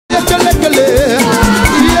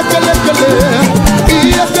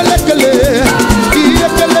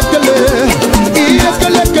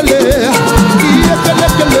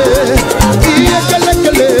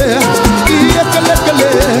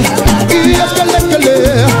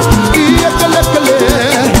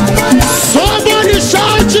Somebody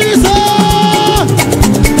shout Jesus.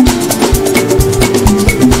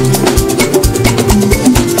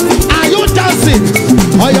 Are you dancing?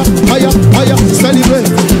 Aya, celebrate,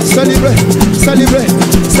 celebrate, celebrate,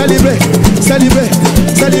 celebrate, celebrate,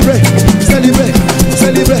 celebrate, celebrate,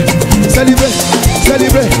 celebrate, celebrate,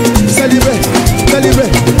 celebrate, celebrate,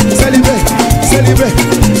 celebrate, celebrate, celebrate,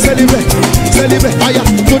 celebrate, celebrate. Aya,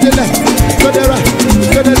 to the left, to the right,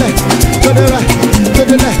 to the left, to the right, to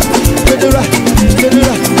the left, to the right, to the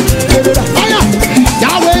right, to the right. Aya,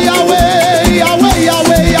 Yahweh, Yahweh, Yahweh,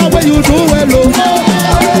 Yahweh, Yahweh, you do well, oh.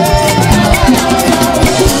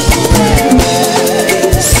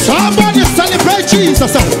 Somebody celebrate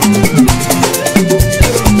Jesus.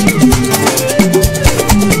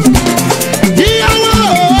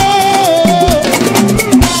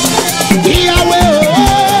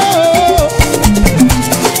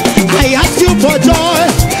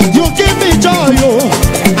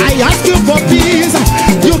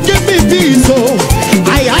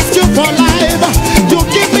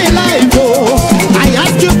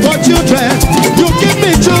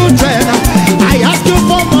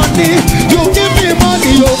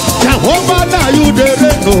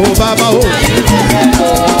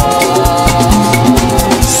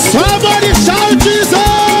 Somebody shout Jesus.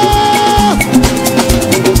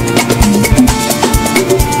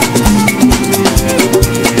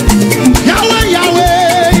 Yahweh,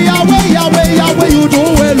 Yahweh, Yahweh, Yahweh, Yahweh, you do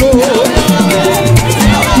well, oh.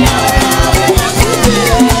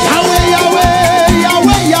 Yahweh, Yahweh,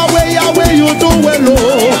 Yahweh, Yahweh, Yahweh, you do well, oh.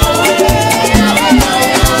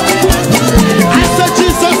 I said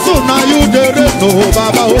Jesus, so now you did it, no,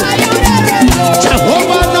 Baba, oh.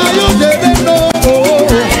 Jehovah, now you did it, no.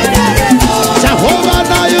 Jehovah,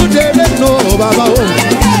 now you did it, no, Baba, oh.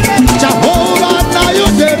 Jehovah, now you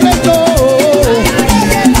did it, no.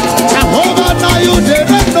 Jehovah, now you did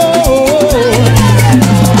it, no.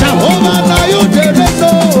 Jehovah, now you did it,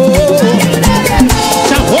 no.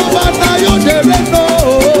 Jehovah, now you did it, no.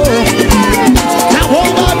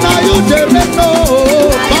 Jehovah, now you did it, no.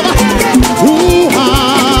 Baba, who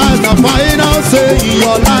has the final say in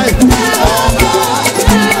your life?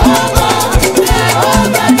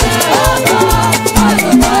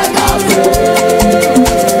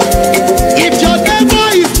 If your neighbor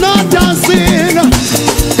is not dancing,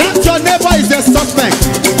 that your neighbor is a suspect.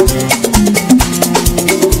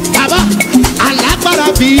 Baba,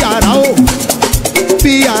 alágbára bí ara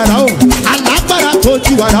o, alágbára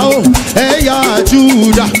tójú ara o, ẹ̀yà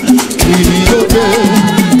Júdà, ìdílódé,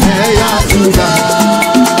 ẹ̀yà Júdà.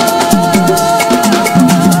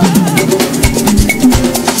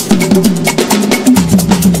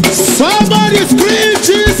 Somebody scream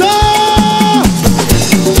Jesus.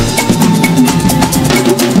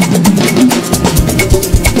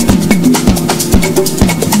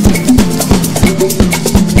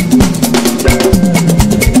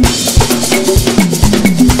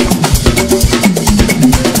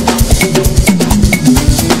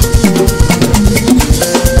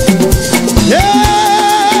 Yeah.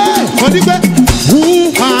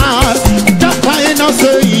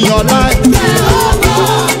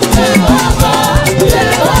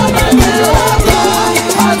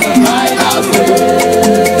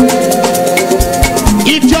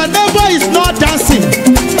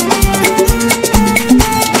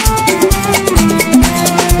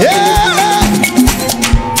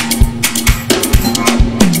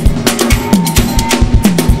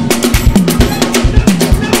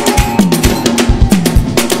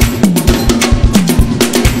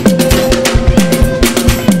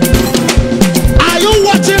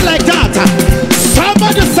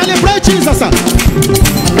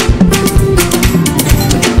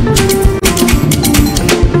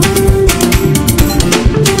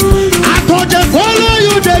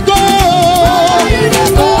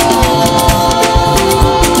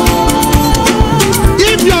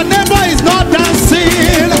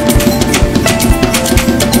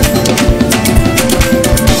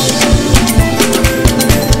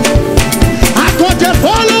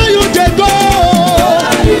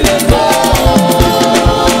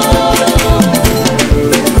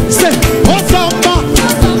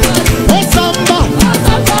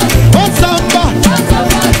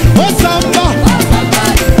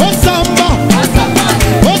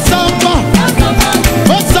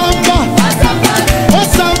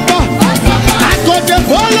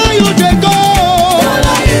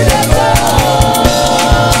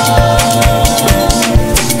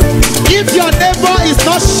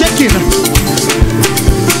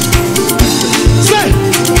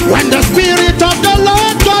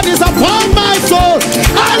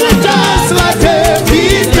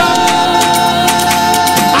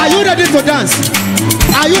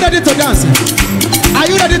 to dance? Are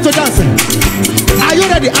you ready to dance? Are you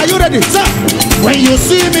ready? Are you ready? Sir, when you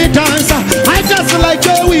see me dance, I just like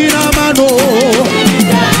a winner man.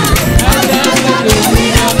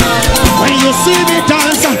 When you see me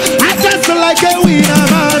dance, I just like a winner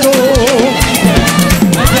man.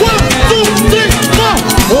 1, 2, 3, 4.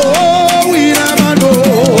 Oh, winner man.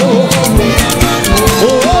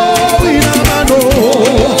 Oh, winner man.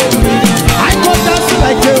 I go dance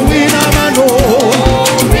like a winner man.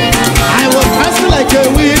 I was dancing like a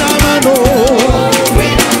winner man.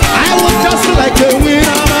 I was dancing like a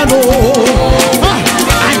winner man.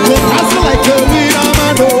 I go dancing like a winner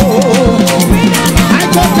man. I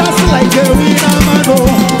go dancing like a winner man.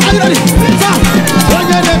 Are you ready? Sir, when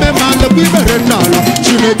you name a man, the people are not.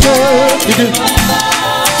 You make it.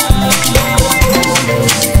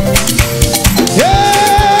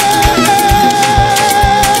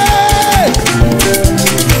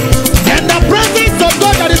 And the presence of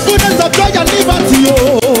God and the goodness of God and liberty. Oh,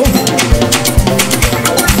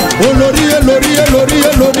 Lori, Lori, Lori,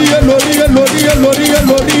 Lori, Lori, Lori, Lori,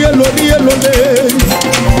 Lori, Lori, Lori.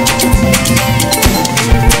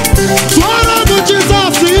 Swallow the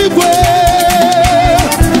Jesus Igwe.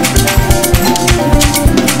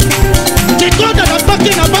 The God that I'm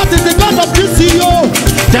talking about is the God of DCO,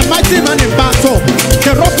 the mighty man in battle,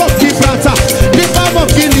 the rock of Gibraltar, the balm of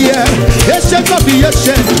Gilead, the ancient of the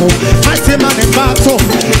ancient, mighty man in battle,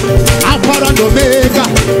 Alpha and Omega,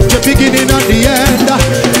 the beginning and the end,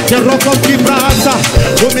 the rock of Gibraltar,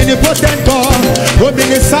 omnipotent God,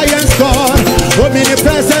 omniscience God,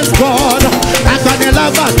 omnipresence God,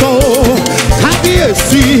 Akanelabato,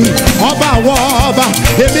 Kabiesi, Oba Waba,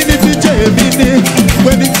 Eminiti Jemini,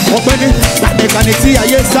 Open Banekaniti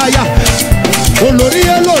Ayesaya. Oh Lori,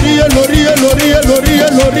 Lori, Lori, Lori, Lori,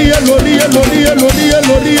 Lori, Lori, Lori, Lori,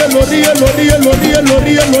 Lori, Lori, Lori, Lori,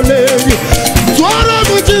 Lori, Lori. Swallow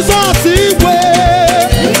the Jesus Igwe.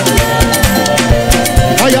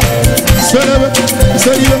 Aya, Selebe,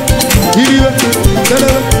 Selebe, Iribe,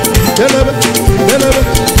 Selebe, Selebe, Selebe,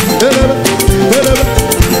 Selebe, Selebe,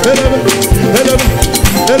 Selebe,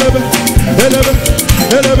 Selebe, Selebe,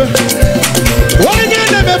 Selebe. Why you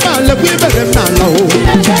never man the people them not know?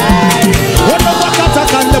 What the fuck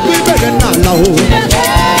can the people them not know?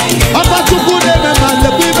 Apa to put them man the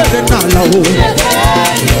people them not know?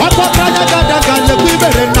 Apa can the people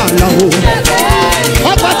them not know?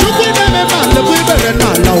 Apa to put them man the people them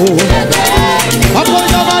not know? Apa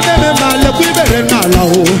your man the people them not know?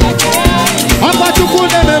 Apa to put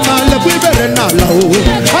them man the people them not know?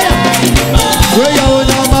 Where you know?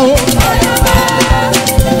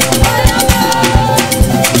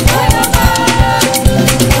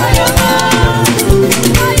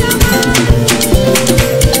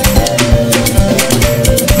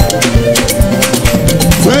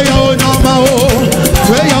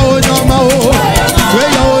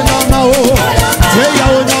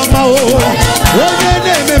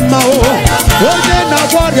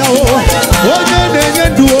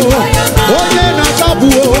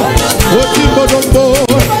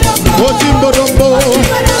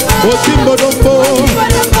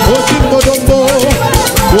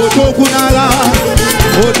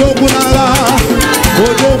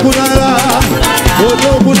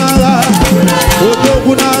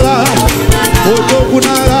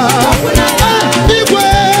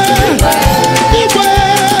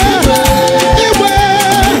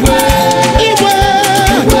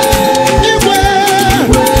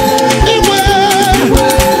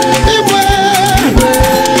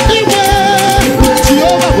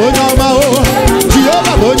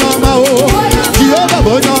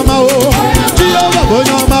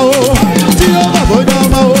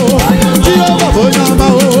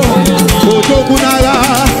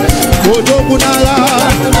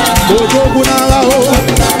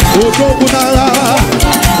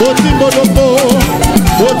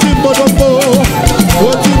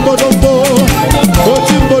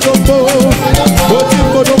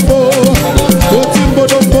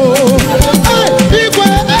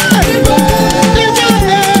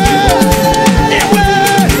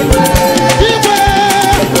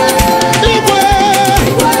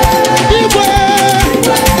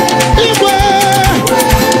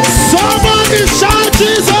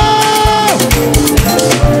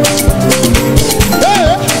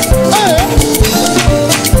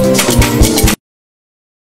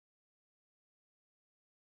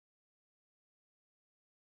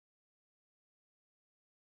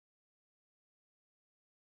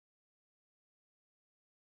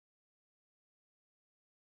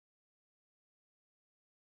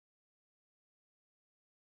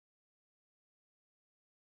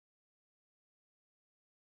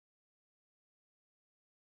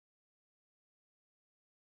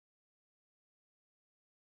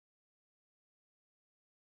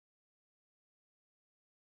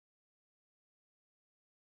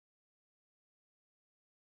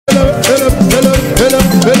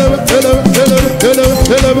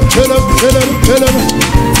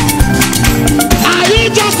 Are you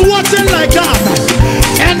just watching like that?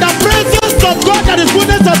 And the presence of God and His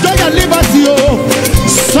goodness of joy and liberty. Oh,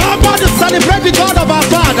 somebody celebrate the God of our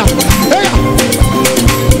Father. Hey.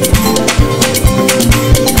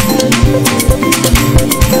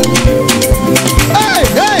 Hey,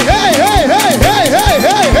 hey, hey, hey, hey, hey, hey,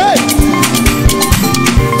 hey, hey.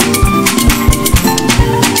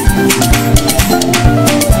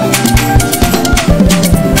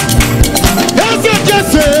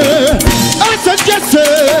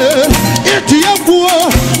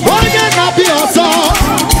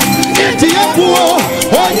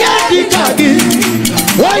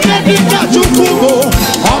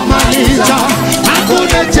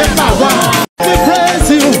 We praise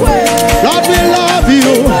you, Lord, we love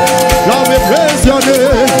you, Lord, we praise your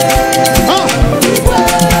name.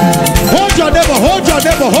 Hold your neighbor, hold your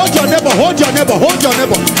neighbor, hold your neighbor, hold your neighbor, hold your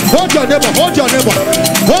neighbor, hold your neighbor, hold your neighbor,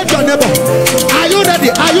 hold your neighbor. Are you ready?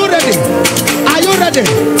 Are you ready? Are you ready?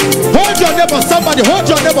 Hold your neighbor, somebody, hold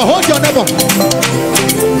your neighbor, hold your neighbor.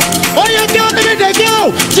 Oh, you can't let me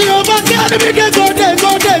go. Jehovah can't let me go, they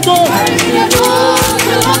go, they go.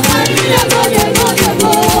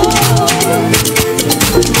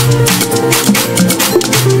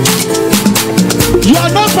 You are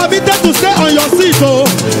not permitted to stay on your seat, oh.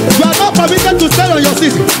 You are not permitted to stay on your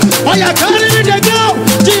seat. Oh, you carry me, they go.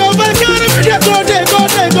 Jehovah carry me, they go, they go,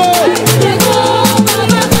 they go.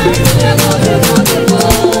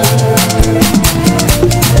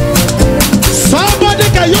 Somebody,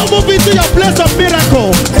 can you move into your place of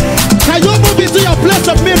miracle? Can you move into your place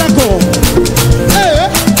of miracle? Hey,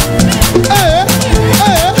 hey,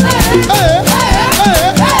 hey, hey, hey,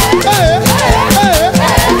 hey,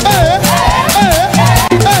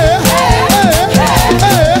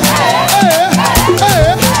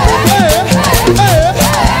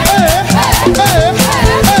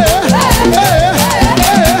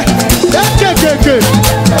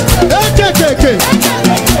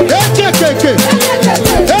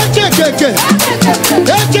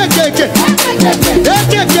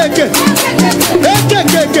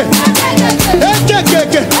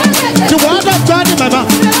 the word of God in my mouth,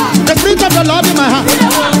 the spirit of the Lord in my heart.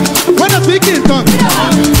 When I speak in tongues,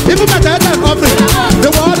 even my tithe and offering,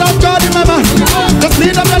 the word of God in my mouth, the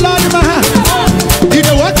spirit of the Lord in my heart. He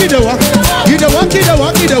the walk, he the walk, he the walk, he the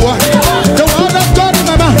walk, he the walk. The word of God in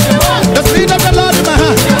my mouth, the spirit of the Lord in my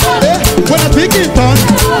heart. When I speak in tongues,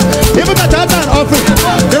 even my tithe and offering,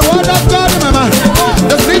 the word of God in my mouth,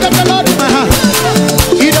 the spirit of the Lord in my heart.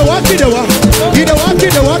 He the walk, he the walk, he the walk, he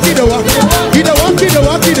the walk, he the walk, he the walk, he the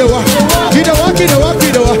walk, he the walk, he the walk, he the walk,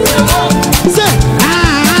 he the walk. Say,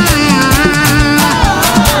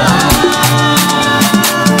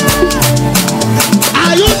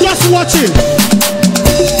 are you just watching?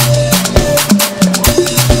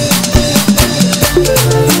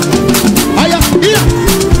 Are you here?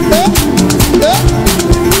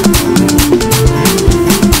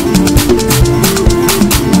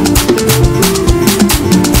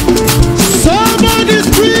 Somebody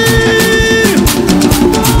scream!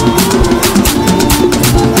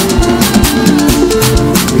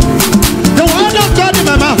 The word of God in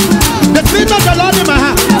my mouth, the spirit of the Lord in my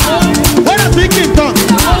heart. When I speak in tongues,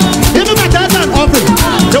 even my tithe and offering,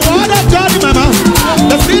 the word of God in my mouth,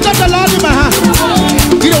 the spirit of the Lord in my heart.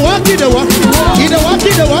 He the walk, he the walk, he the walk,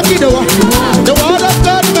 he the walk, he the walk. The word of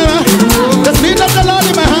God in my mouth, the spirit of the Lord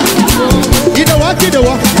in my heart. He the walk, he the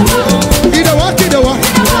walk, he the walk, he the walk.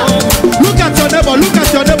 Look at your neighbor, look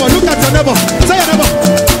at your neighbor, look at your neighbor. Say your neighbor.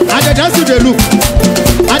 And the dance to the look.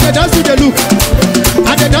 And the dance to the look.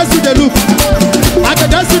 And the dance to the look. And the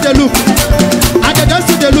dance to the look. And the dance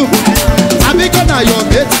to the look. I'm gonna your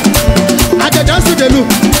mate. And the dance to the look.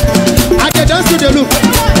 And the dance to the look.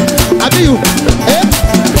 I be you. Eh?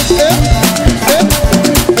 Eh? Eh?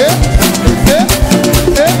 Eh? Eh?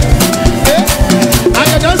 Eh? Eh? And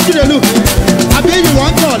the dance to the look. I be you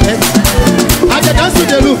one call, eh? And the dance to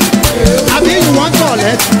the look. I be you one call,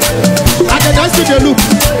 eh? And the dance to the look.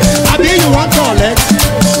 I be you one call, eh?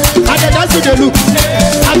 And the dance to the look.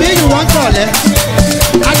 I be you one call, eh?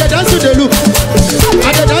 And the dance to the look.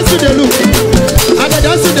 And the dance to the look. And the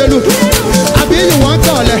dance to the look. I be you one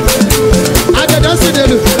call, eh? And the dance to the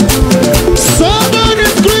look. Somebody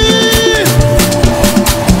scream!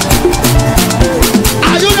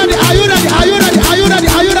 Are you ready? Are you ready? Are you ready? Are you ready?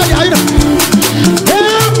 Are you ready? Are you ready?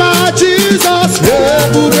 Hey, my Jesus, hey,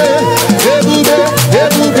 booby, hey, booby, hey,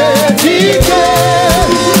 booby, DK.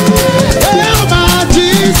 Hey, my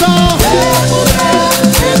Jesus,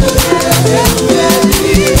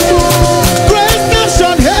 great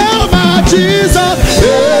nation, hey, my Jesus.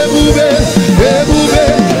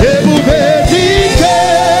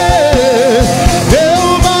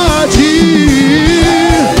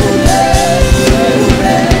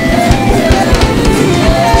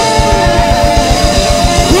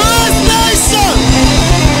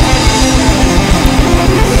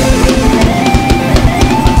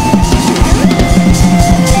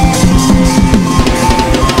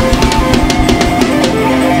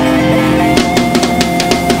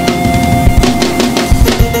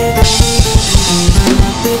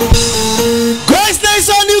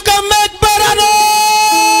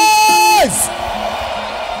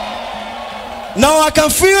 I can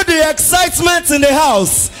feel the excitement in the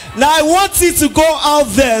house. Now I want you to go out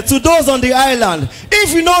there to those on the island.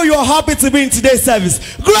 If you know you're happy to be in today's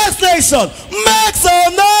service, Grace Nation, make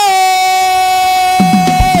some noise!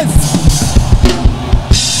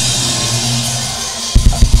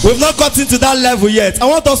 We've not gotten to that level yet. I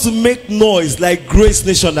want us to make noise like Grace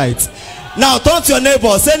Nation Night. Now turn to your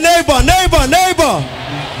neighbor. Say, neighbor, neighbor, neighbor.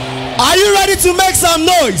 Are you ready to make some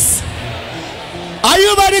noise? Are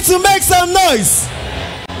you ready to make some noise?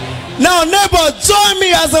 Now neighbor, join me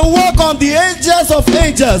as I walk on the angels of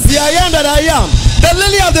angels. The I am that I am. The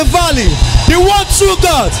lily of the valley. The one true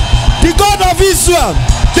God. The God of Israel.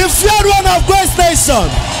 The feared one of Grace Nation.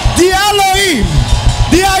 The Elohim.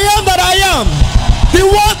 The I am that I am. The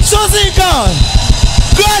one chosen God.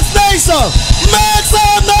 Grace Nation. Make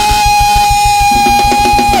some noise!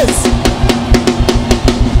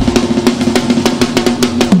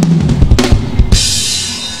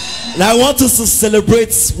 Now I want us to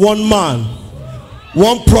celebrate one man,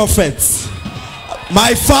 one prophet,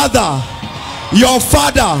 my father, your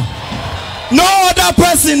father, no other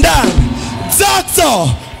person than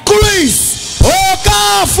Dr. Chris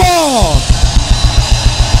Okafor.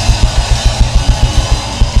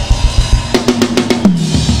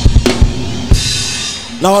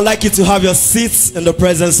 Now I'd like you to have your seats in the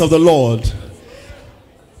presence of the Lord.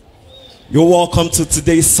 You're welcome to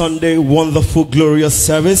today's Sunday wonderful glorious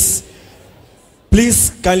service. Please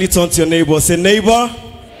kindly turn to your neighbor. Say, neighbor,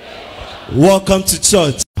 welcome to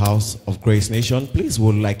church. House of Grace Nation. Please, we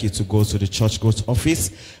would like you to go to the church growth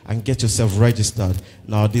office and get yourself registered.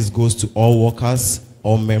 Now this goes to all workers,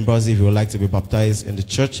 all members. If you would like to be baptized in the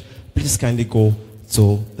church, please kindly go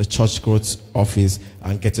to the church growth office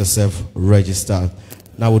and get yourself registered.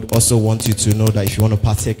 Now I would also want you to know that if you want to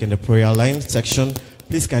partake in the prayer line section,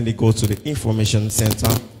 please kindly go to the information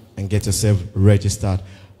center and get yourself registered.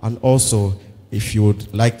 And also, if you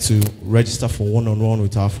would like to register for one-on-one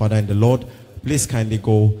with our Father in the Lord, please kindly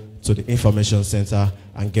go to the information center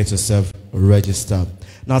and get yourself registered.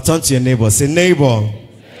 Now turn to your neighbor. Say, neighbor,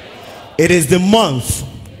 it is the month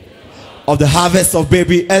of the harvest of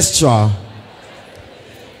baby Esther.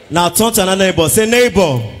 Now turn to another neighbor. Say,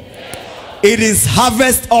 neighbor, it is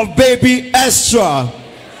harvest of baby Esther.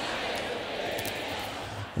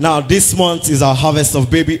 Now this month is our harvest of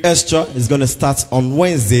baby Esther. It's going to start on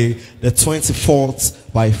Wednesday the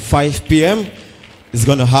 24th by 5 p.m. It's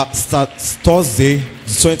going to start Thursday the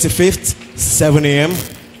 25th 7 a.m.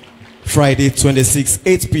 Friday 26th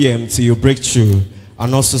 8 p.m. to your breakthrough.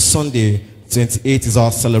 And also Sunday 28th is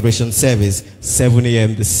our celebration service 7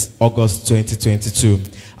 a.m. this August 2022.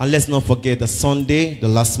 And let's not forget that Sunday, the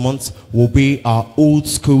last month, will be our old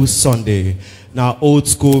school Sunday. Now, old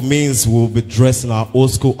school means we'll be dressed in our old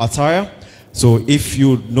school attire. So if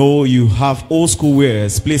you know you have old school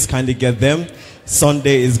wears, please kindly get them.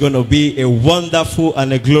 Sunday is going to be a wonderful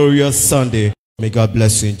and a glorious Sunday. May God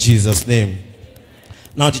bless you in Jesus' name.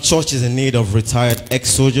 Now, the church is in need of retired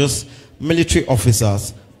ex-soldiers, military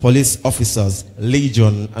officers, police officers,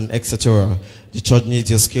 legion, and etc. The church needs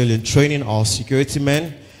your skill in training our security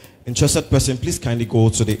men. Interested person, please kindly go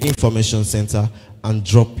to the information center and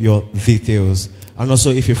drop your details. And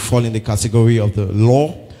also, if you fall in the category of the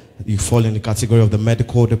law, you fall in the category of the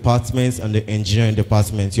medical departments and the engineering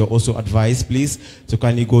department, you're also advised, please, to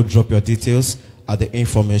kindly go drop your details at the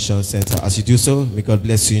information center. As you do so, may God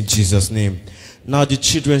bless you in Jesus' name. Now, the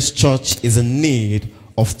children's church is in need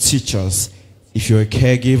of teachers. If you're a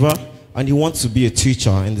caregiver and you want to be a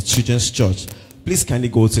teacher in the children's church, please kindly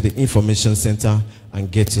go to the information center and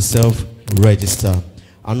get yourself registered.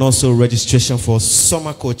 And also registration for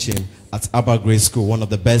summer coaching at Abba Grace School, one of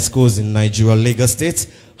the best schools in Nigeria, Lagos State,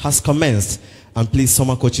 has commenced. And please,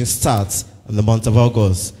 summer coaching starts in the month of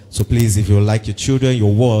August. So please, if you would like your children,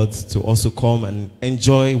 your wards, to also come and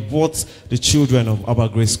enjoy what the children of Abba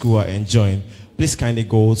Grace School are enjoying, please kindly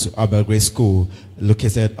go to Abba Grace School,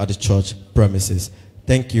 located at the church premises.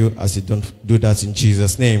 Thank you as you don't do that in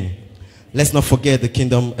Jesus' name. Let's not forget the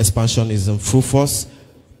kingdom expansion is in full force,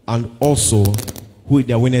 and also who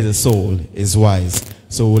that winneth the soul is wise.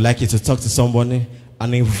 So we'd like you to talk to somebody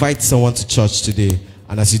and invite someone to church today.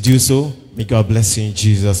 And as you do so, may God bless you in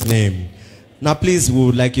Jesus' name. Now please, we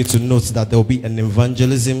would like you to note that there will be an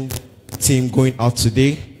evangelism team going out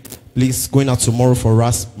today. Please, going out tomorrow for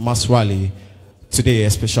mass rally. Today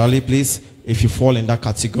especially, please, if you fall in that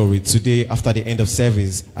category, today after the end of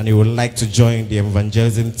service and you would like to join the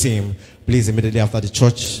evangelism team, please, immediately after the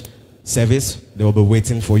church service, they will be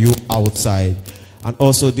waiting for you outside. And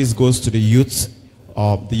also this goes to the youth.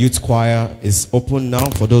 The youth choir is open now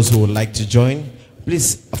for those who would like to join.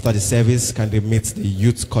 Please, after the service, kindly meet the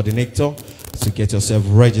youth coordinator to get yourself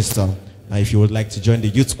registered. Now, if you would like to join the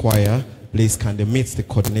youth choir, please kindly meet the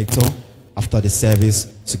coordinator after the service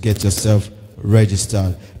to get yourself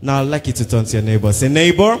registered. Now, I'd like you to turn to your neighbor. Say,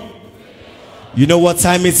 neighbor, you know what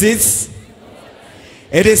time it is?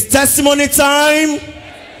 It is testimony time.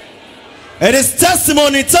 It is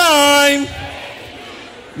testimony time.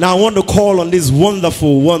 Now, I want to call on these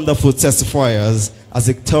wonderful, wonderful testifiers as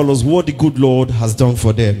they tell us what the good Lord has done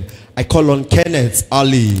for them. I call on Kenneth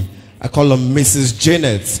Ali. I call on Mrs.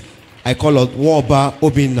 Janet. I call on Waba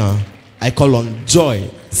Obina. I call on Joy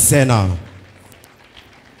Sena.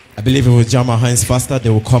 I believe if we jam our hands faster, they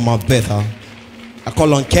will come out better. I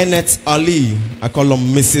call on Kenneth Ali. I call on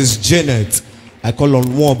Mrs. Janet. I call on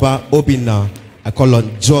Waba Obina. I call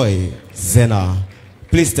on Joy Sena.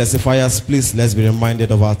 Please, testifiers, please, let's be reminded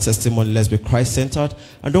of our testimony. Let's be Christ-centered.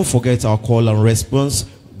 And don't forget our call and response.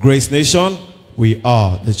 Grace Nation, we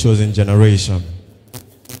are the chosen generation.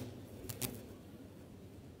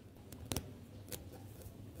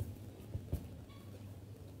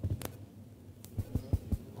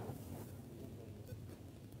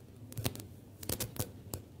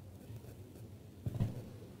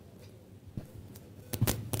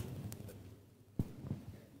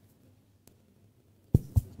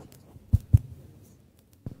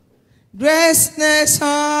 Grace Nation.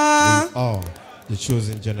 We are the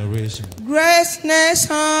chosen generation. Grace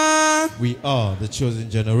Nation. We are the chosen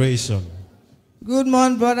generation. Good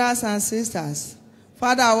morning, brothers and sisters.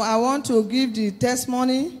 Father, I want to give the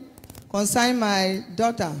testimony concerning my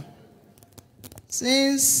daughter.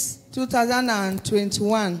 Since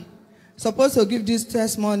 2021, supposed to give this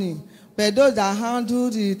testimony, but those that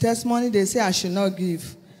handle the testimony, they say I should not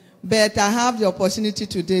give. But I have the opportunity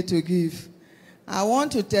today to give. I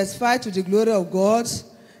want to testify to the glory of God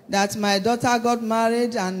that my daughter got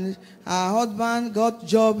married and her husband got a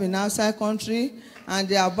job in outside country, and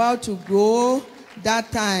they are about to go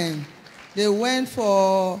that time. They went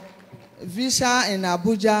for visa in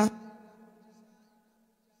Abuja.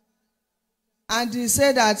 And he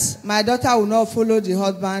said that my daughter will not follow the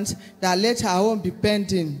husband, that let her own be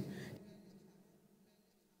pending.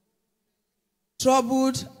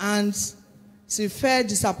 Troubled and severe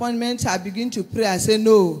disappointment, I begin to pray. I say,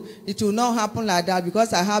 no, it will not happen like that,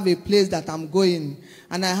 because I have a place that I'm going.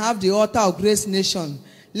 And I have the altar of Grace Nation.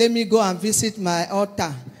 Let me go and visit my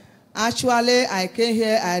altar. Actually, I came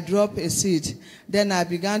here, I dropped a seed. Then I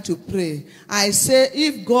began to pray. I say,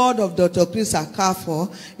 if God of Dr. Chris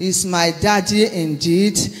Akafo is my daddy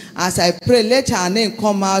indeed, as I pray, let her name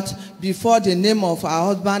come out before the name of her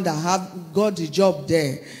husband that have got the job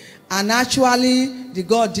there. And actually, the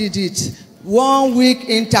God did it. 1 week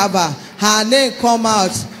interval, her name come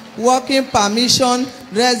out. Working permission,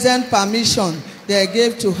 resident permission, they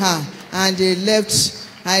gave to her, and they left.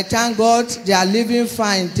 I thank God they are living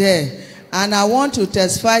fine there. And I want to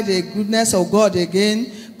testify the goodness of God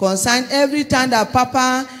again, concerning every time that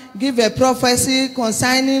Papa give a prophecy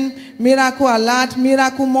concerning miracle alert,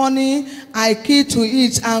 miracle money, I key to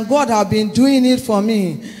it, and God have been doing it for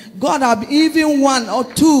me. God have even 1 or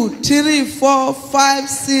 2, 3, 4, 5,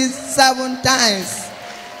 6, 7 times.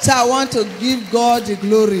 So I want to give God the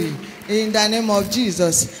glory in the name of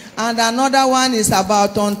Jesus. And another one is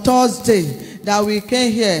about on Thursday that we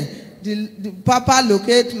came here. The Papa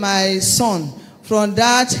locate my son. From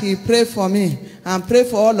that, he prayed for me and prayed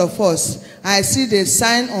for all of us. I see the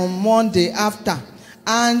sign on Monday after.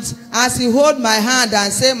 And as he hold my hand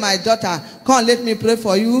and say, my daughter, come, let me pray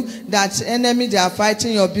for you, that enemy, they are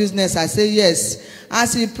fighting your business. I say, yes.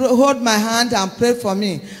 As he hold my hand and prayed for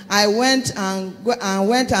me, I went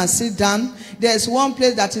and sit down. There's one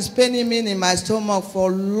place that is paining me in my stomach for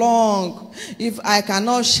long. If I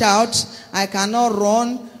cannot shout, I cannot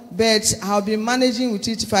run, but I'll be managing with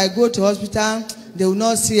it. If I go to hospital, they will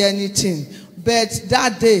not see anything. But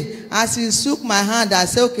that day, as he shook my hand, I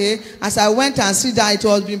said, okay. As I went and sit down, it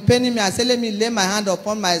was been paining me. I said, let me lay my hand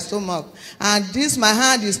upon my stomach. And this, my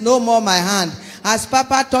hand, is no more my hand. As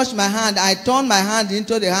Papa touched my hand, I turned my hand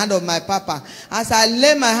into the hand of my Papa. As I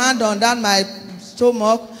lay my hand on that my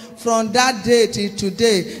stomach, from that day till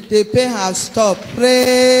today, the pain has stopped.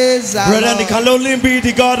 Praise the Lord. Brethren, it can only be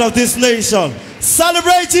the God of this nation.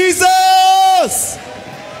 Celebrate Jesus!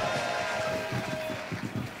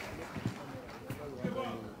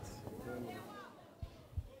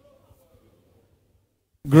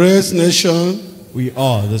 Grace Nation. We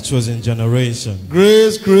are the chosen generation.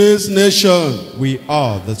 Grace Nation. We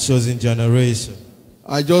are the chosen generation.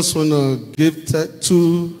 I just want to give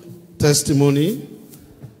 2 testimony.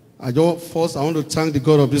 First, I want to thank the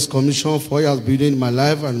God of this commission for what he has been doing in my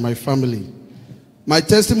life and my family. My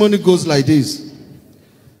testimony goes like this.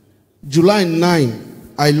 July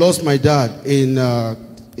 9, I lost my dad in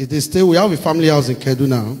we have a family house in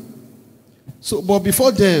Kaduna. So, but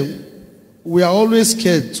before then, we are always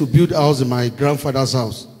scared to build a house in my grandfather's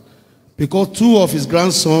house. Because two of his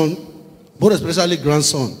grandson, both especially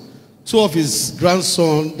grandson, two of his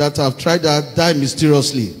grandson that have tried that died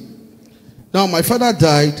mysteriously. Now, my father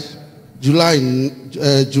died July 9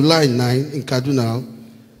 in Kaduna.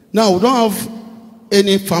 Now, we don't have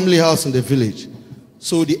any family house in the village.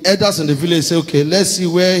 So the elders in the village say, okay, let's see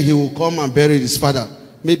where he will come and bury his father.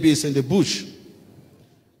 Maybe it's in the bush.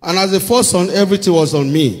 And as the first son, everything was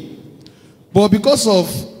on me. But because of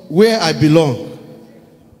where I belong,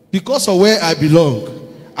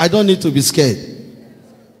 I don't need to be scared.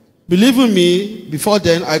 Believe in me, before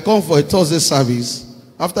then, I come for a Thursday service.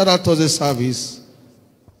 After that Thursday service,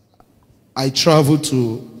 I travel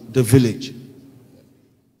to the village.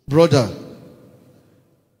 Brother,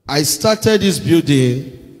 I started this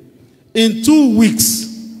building. In 2 weeks,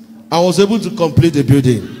 I was able to complete the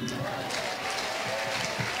building.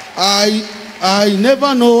 I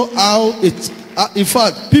never know how it... in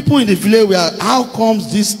fact, people in the village were, how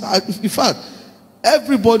comes this... in fact,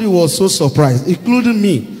 everybody was so surprised, including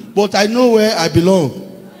me. But I know where I belong.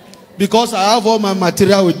 Because I have all my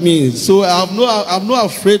material with me. So I'm not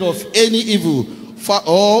afraid of any evil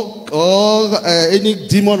or any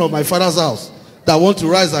demon of my father's house that want to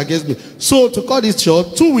rise against me. So to cut this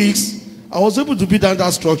short, 2 weeks, I was able to build down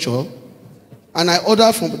that structure. And I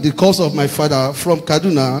ordered from the cause of my father from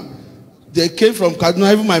Kaduna. They came from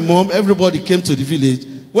Kaduna, even my mom, everybody came to the village.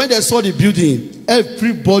 When they saw the building,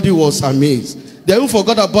 everybody was amazed. They even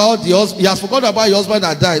forgot about the husband. He has forgotten about the husband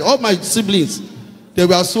that died. All my siblings, they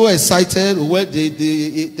were so excited when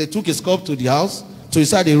they took his corpse to the house, to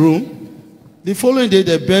inside the room. The following day,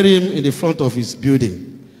 they buried him in the front of his building.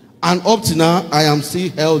 And up to now, I am still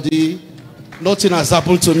healthy. Nothing has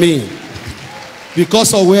happened to me.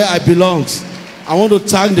 Because of where I belong. I want to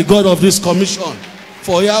thank the God of this commission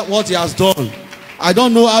for what he has done. I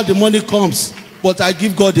don't know how the money comes, but I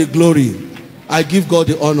give God the glory. I give God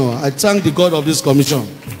the honor. I thank the God of this commission.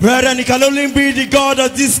 Brethren, it can only be the God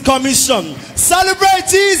of this commission. Celebrate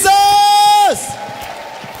Jesus!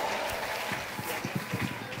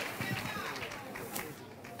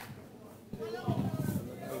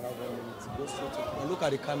 Look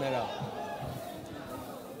at the camera.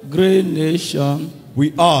 Great nation.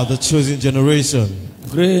 We are the chosen generation.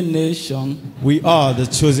 Great nation. We are the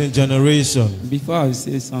chosen generation. Before I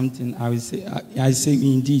say something, I say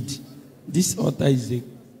indeed, this altar is the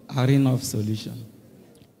arena of solution.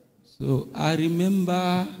 So I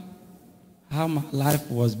remember how my life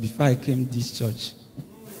was before I came to this church.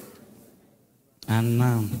 And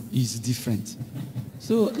now it's different.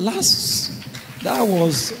 So that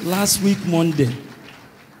was last week Monday.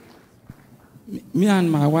 Me and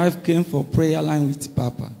my wife came for prayer line with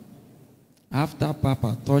Papa. After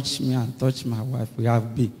Papa touched me and touched my wife, we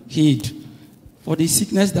have been healed. For the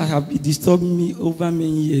sickness that have been disturbing me over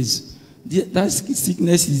many years, that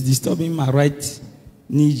sickness is disturbing my right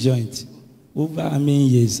knee joint over many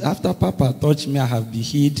years. After Papa touched me, I have been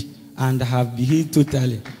healed and I have been healed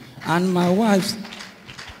totally. And my wife,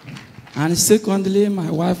 and secondly, my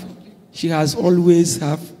wife, she has always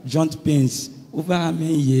have joint pains over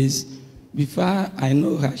many years. Before I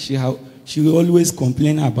know her, she will always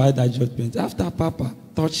complain about that joint pain. After Papa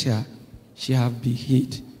touched her, she have been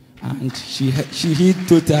healed. And she healed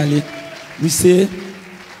totally. We say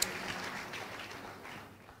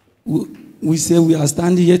we are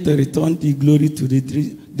standing here to return the glory to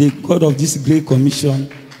the God of this great commission,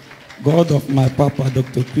 God of my Papa,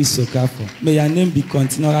 Dr. Chris Okafor. May your name be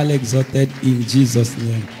continually exalted in Jesus'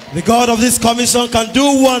 name. The God of this commission can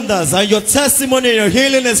do wonders, and your testimony and your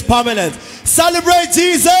healing is permanent. Celebrate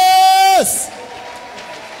Jesus!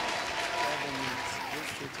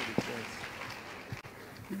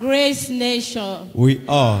 Grace Nation. We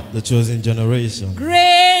are the chosen generation.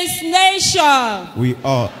 Grace Nation. We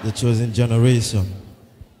are the chosen generation.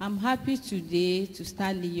 I'm happy today to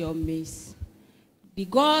stand in your midst. The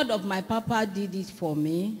God of my Papa did it for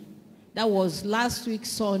me. That was last week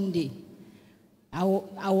Sunday. I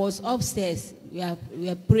was upstairs. We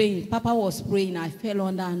were praying. Papa was praying. I fell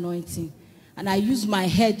under anointing. And I used my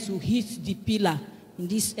head to hit the pillar in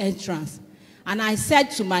this entrance. And I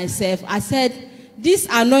said to myself, I said, this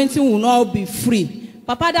anointing will not be free.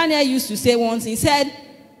 Papa Daniel used to say once, he said,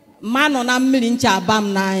 man on a million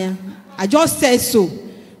chabam naya. I just said so.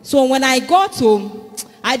 So when I got home,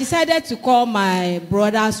 I decided to call my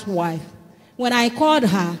brother's wife. When I called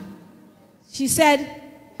her, she said,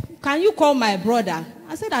 can you call my brother?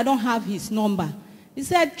 I said, I don't have his number. He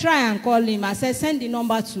said, try and call him. I said, send the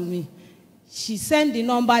number to me. She sent the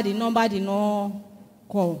number did not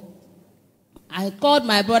call. I called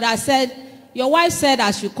my brother. I said, your wife said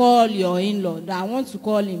I should call your in-law, that I want to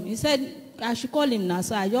call him. He said, I should call him now.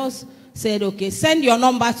 So I just said, okay, send his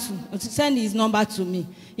number to me.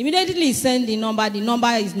 Immediately he sent the number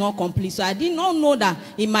is not complete. So I did not know that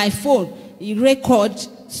in my phone, he recorded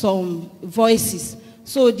some voices.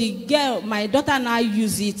 So the girl, my daughter now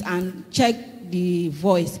used it and checked the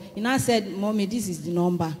voice. He now said, Mommy, this is the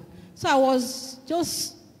number. So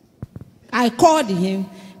I called him.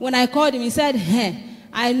 When I called him, he said, hey,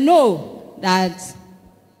 I know that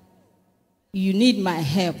you need my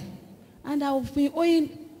help. And I've been owing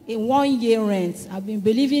a 1 year rent. I've been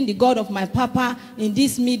believing the God of my papa in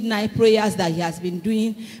these midnight prayers that he has been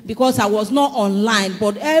doing, because I was not online,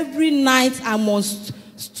 but every night I must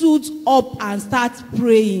stood up and start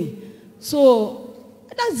praying. So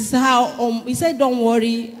that is how he said, don't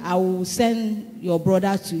worry, I will send your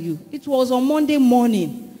brother to you. It was on Monday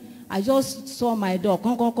morning. I just saw my door.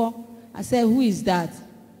 I said, who is that?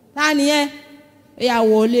 Tanya.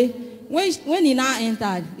 When he now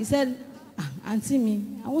entered, he said, Auntie me,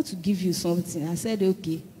 I want to give you something. I said,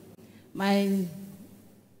 okay. My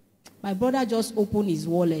brother just opened his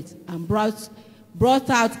wallet and brought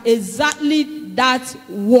out exactly that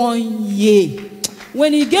 1 year.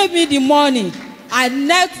 When he gave me the money, I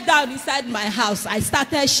knelt down inside my house. I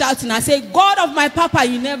started shouting. I said, God of my papa,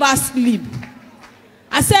 you never sleep.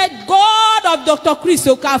 I said, God of Dr. Chris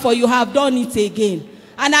Okafor, you have done it again.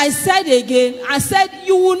 And I said again, I said,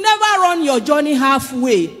 you will never run your journey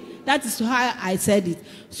halfway. That is how I said it.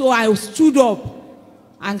 So I stood up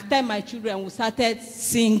and told my children, we started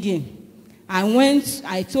singing.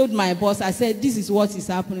 I told my boss, I said, this is what is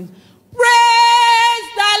happening.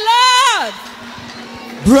 Praise the Lord!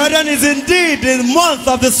 Brethren, is indeed the month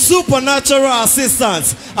of the supernatural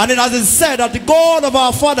assistance. And it has been said that the God of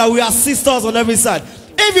our Father will assist us on every side.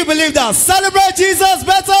 If you believe that, celebrate Jesus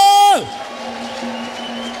better!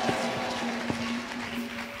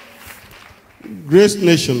 Grace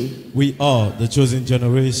Nation. We are the chosen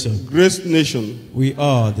generation. Grace Nation. We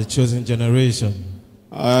are the chosen generation.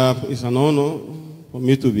 It's an honor for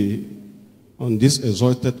me to be on this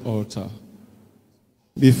exalted altar.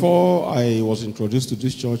 Before I was introduced to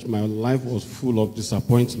this church, my life was full of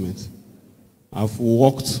disappointment. I've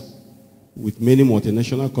worked with many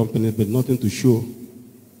multinational companies, but nothing to show.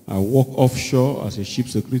 I worked offshore as a ship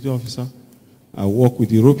security officer. I worked with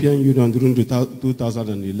the European Union during the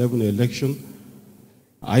 2011 election.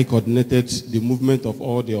 I coordinated the movement of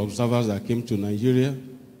all the observers that came to Nigeria.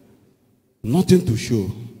 Nothing to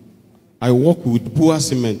show. I worked with Bua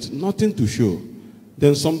Cement. Nothing to show.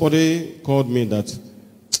 Then somebody called me that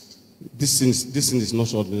this thing is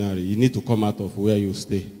not ordinary. You need to come out of where you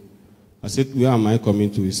stay. I said, where am I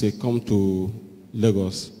coming to? He said, come to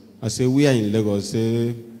Lagos. I said, we are in Lagos.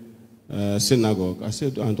 He said, synagogue. I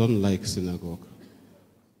said, I don't like synagogue.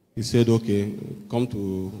 He said, okay, come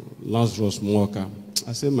to Lazarus Mwaka.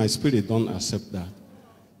 I said, my spirit don't accept that.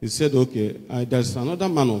 He said, okay, there's another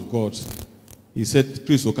man of God. He said,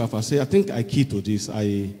 Chris Okafor. I said, I think I key to this.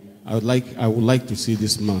 I would like to see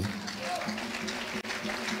this man.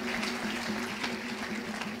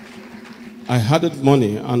 I had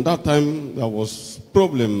money, and that time there was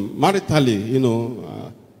problem maritally. You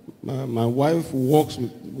know, my wife works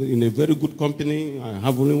in a very good company. I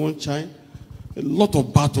have only one child. A lot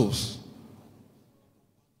of battles.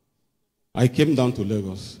 I came down to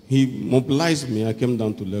Lagos. He mobilized me. I came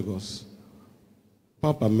down to Lagos.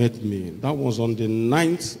 Papa met me. That was on the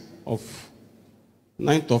 9th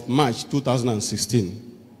of March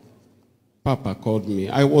 2016. Papa called me.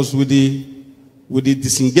 I was with the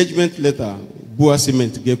disengagement letter Bua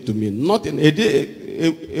Cement gave to me. Not in a day,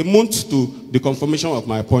 a month to the confirmation of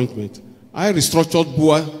my appointment. I restructured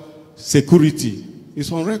Bua Security. It's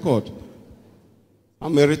on record.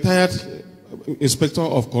 I'm a retired inspector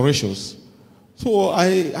of corrections. So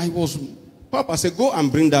Papa said, go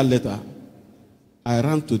and bring that letter. I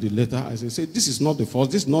ran to the letter. I said, this is not the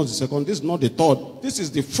first, this is not the second, this is not the third, this is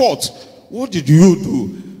the fourth. What did you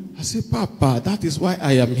do? I said, Papa, that is why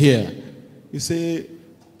I am here. He said,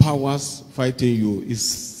 powers fighting you.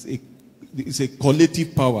 It's a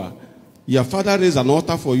collective power. Your father raised an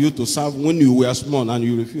altar for you to serve when you were small and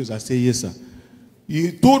you refused. I said, yes, sir.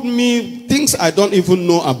 He told me things I don't even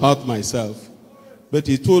know about myself. But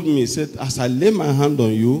he told me, he said, as I lay my hand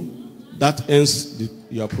on you, that ends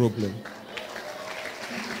your problem.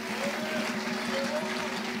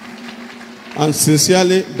 And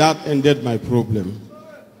sincerely, that ended my problem.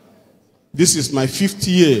 This is my 5th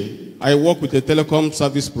year. I work with a telecom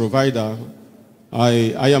service provider.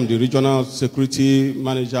 I am the regional security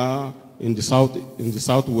manager in the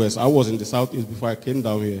southwest. I was in the southeast before I came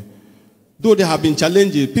down here. Though there have been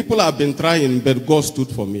challenges, people have been trying, but God stood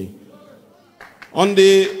for me. On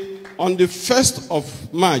the 1st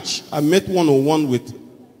of March, I met one-on-one with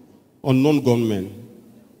unknown gunmen.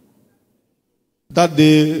 That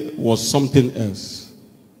day was something else.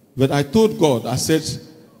 But I told God, I said,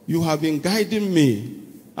 you have been guiding me.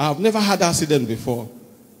 I have never had an accident before.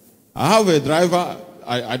 I have a driver.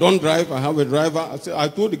 I don't drive. I have a driver. I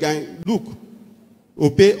told the guy, look,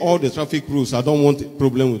 obey all the traffic rules. I don't want a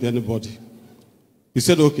problem with anybody. He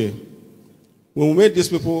said, okay. When we met these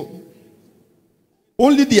people,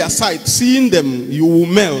 only their sight, seeing them, you will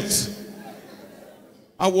melt.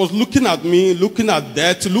 I was looking at me, looking at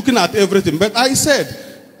that, looking at everything. But I said,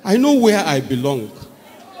 I know where I belong.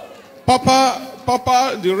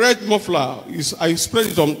 Papa, the red muffler, I spread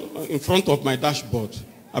it in front of my dashboard.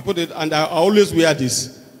 I put it, and I always wear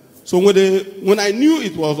this. So when I knew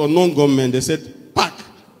it was unknown gunmen, they said, park,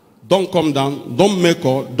 don't come down, don't make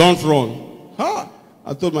call, don't run.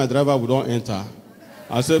 I told my driver we don't enter.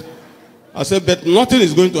 I said, but nothing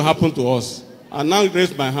is going to happen to us. I now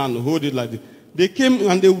raised my hand, hold it like this. They came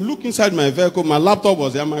and they look inside my vehicle. My laptop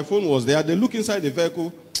was there, my phone was there. They look inside the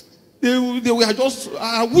vehicle. They were just,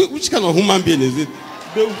 which kind of human being is it?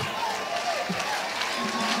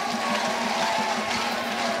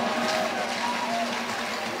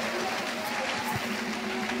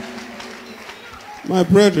 My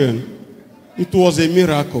brethren, it was a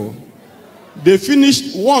miracle. They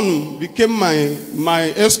finished, one became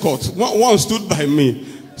my escort. One stood by me,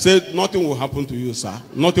 said, nothing will happen to you, sir.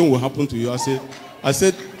 Nothing will happen to you. I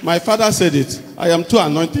said, my father said it. I am too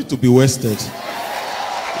anointed to be wasted.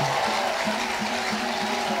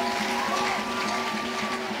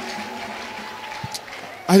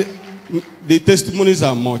 The testimonies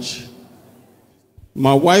are much.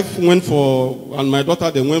 My wife went for, and my daughter,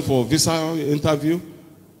 they went for a visa interview.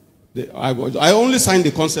 I only signed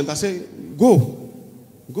the consent. I said, go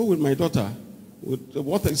with my daughter. With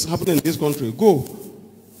what is happening in this country, go.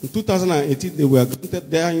 In 2018, they were granted.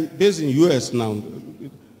 They are based in US now,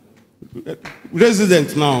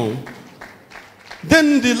 resident now.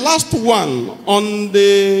 Then the last one on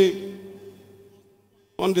the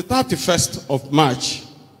 31st of March,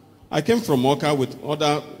 I came from Oka with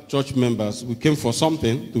other church members. We came for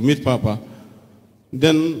something to meet Papa.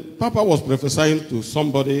 Then Papa was prophesying to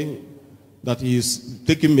somebody that he is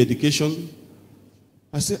taking medication.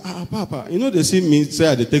 I said, Papa, you know they see me say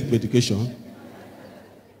I take medication.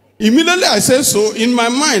 Immediately I said so. In my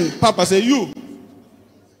mind, Papa said, you,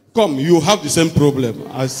 come, you have the same problem.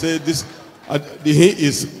 I said, he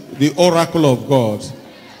is the oracle of God.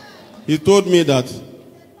 He told me that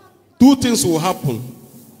two things will happen.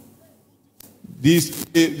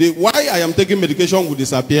 Why I am taking medication will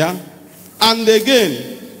disappear. And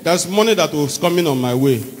again, there's money that was coming on my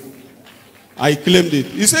way. I claimed it.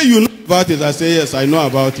 He said, you know about it? I said, yes, I know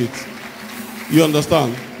about it. You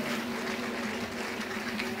understand?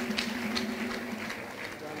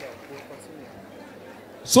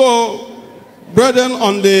 So, brethren,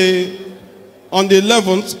 on the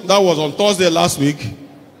 11th, that was on Thursday last week,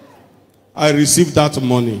 I received that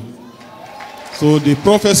money. So the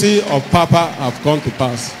prophecy of Papa have come to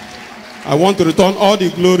pass. I want to return all the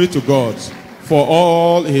glory to God for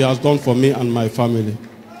all he has done for me and my family.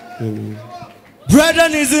 Amen.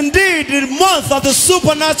 Brethren, is indeed the month of the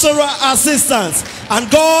supernatural assistance. And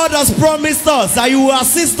God has promised us that he will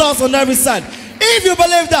assist us on every side. If you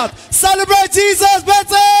believe that, celebrate Jesus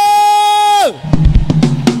better!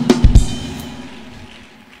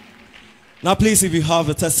 Now please, if you have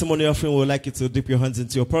a testimony offering, we would like you to dip your hands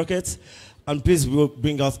into your pockets. And please, we will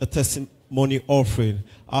bring out a testimony offering.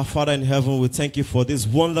 Our Father in heaven, we thank you for these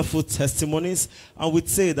wonderful testimonies. And we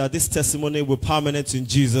say that this testimony will be permanent in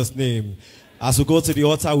Jesus' name. As we go to the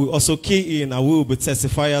altar, we also key in and we will be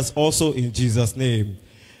testifiers also in Jesus' name.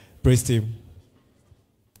 Praise him.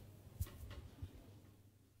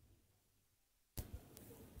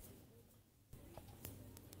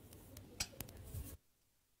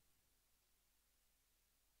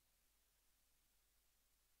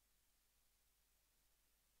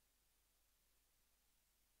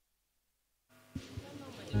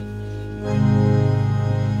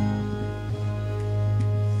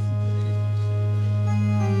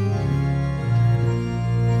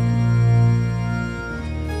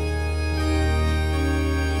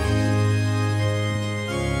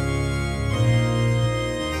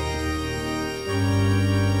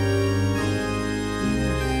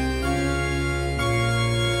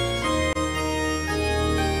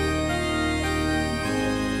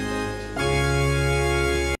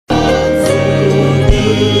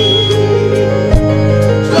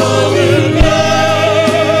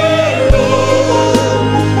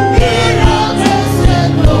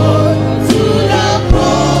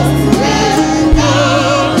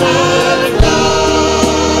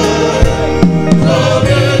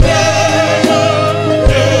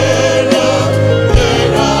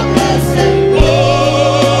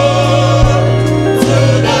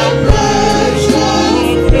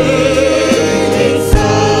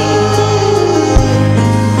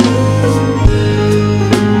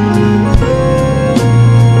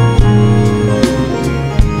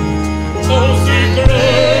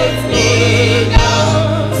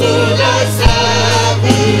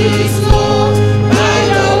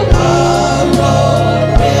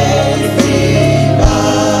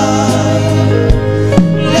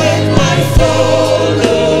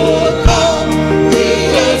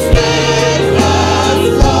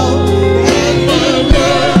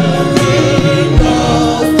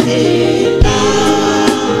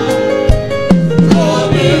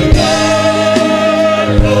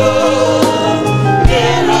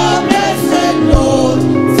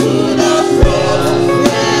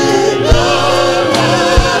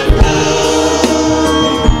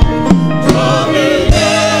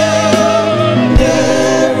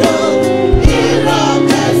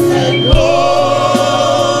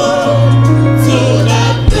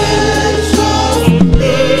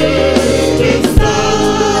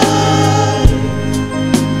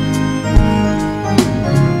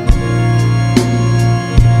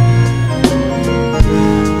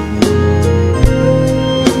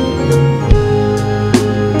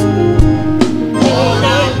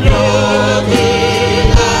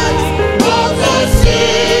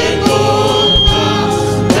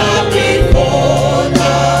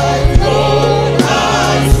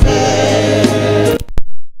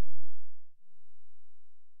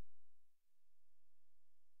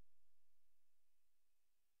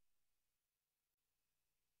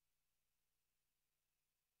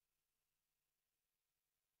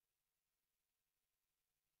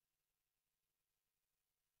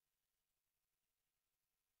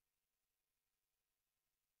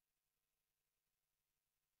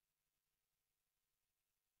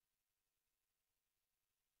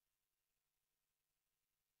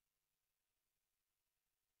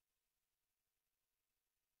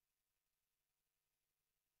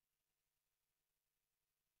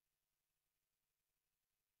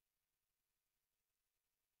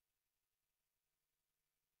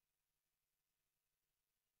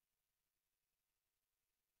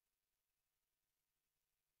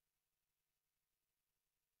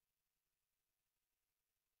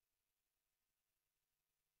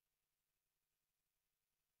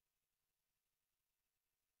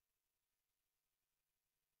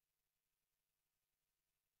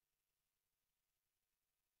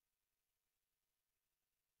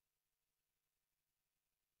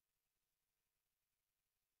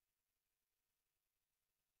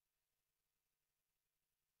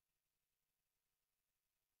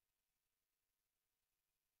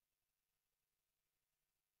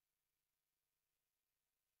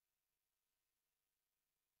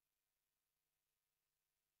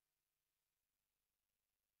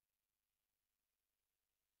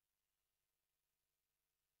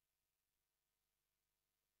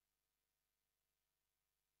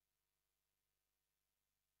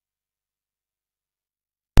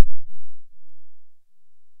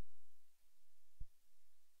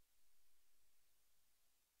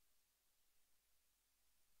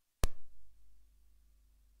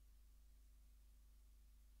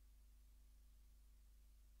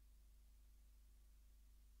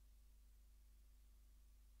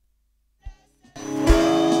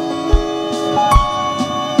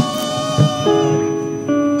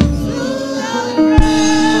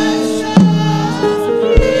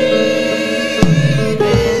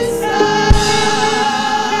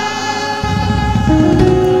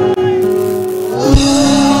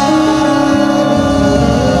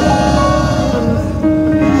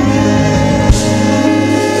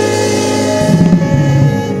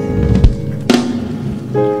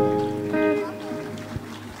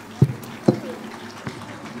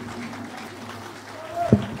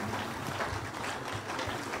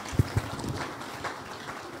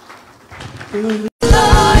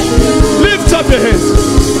 Lift up your hands.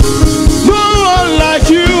 No one like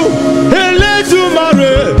you.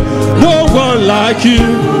 Eledumare. No one like you.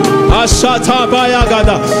 Ashata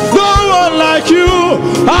Bayagada. No one like you.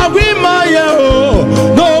 Awimayo.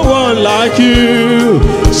 No one like you.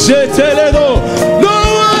 Sheteledo. No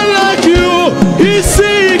one like you.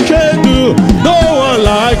 Isikedu. No one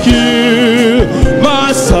like you.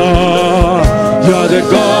 Master, you are the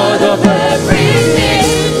God of everything.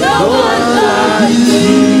 No one like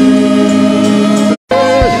you.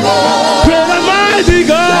 Great and mighty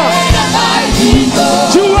God.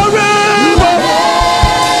 You are able.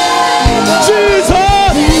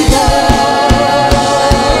 Jesus.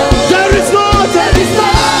 There is nothing.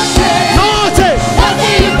 Nothing.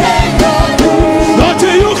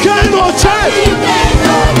 Nothing you cannot change.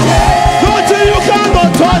 Nothing you cannot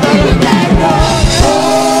turn around.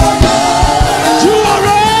 You are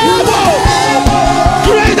able.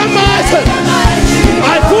 Great and mighty. I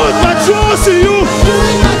put my trust in you.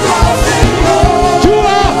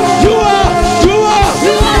 You are.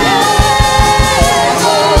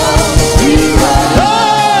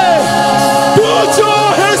 Hey, put your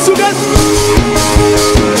hands together.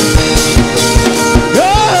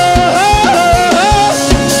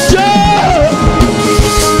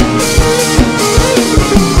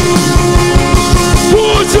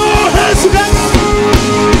 Put your hands together.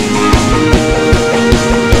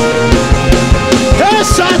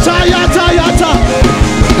 Shata yata yata.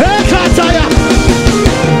 Ekataya.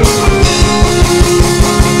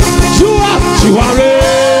 You are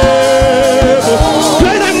able.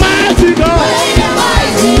 Great and mighty God.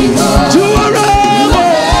 You are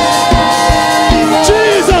able.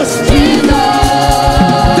 Jesus.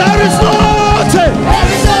 There is nothing.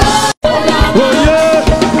 Oh yeah.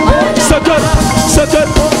 Second.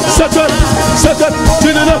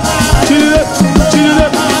 Chin it up.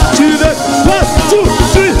 1, 2,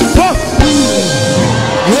 3, 4.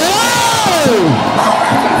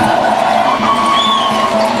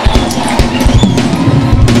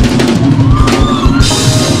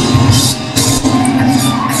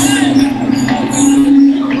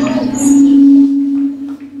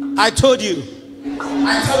 I told you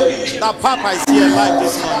that Papa is here live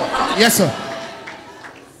this morning. Yes, sir.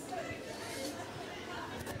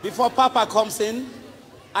 Before Papa comes in,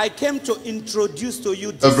 I came to introduce to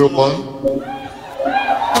you this Everyone. morning.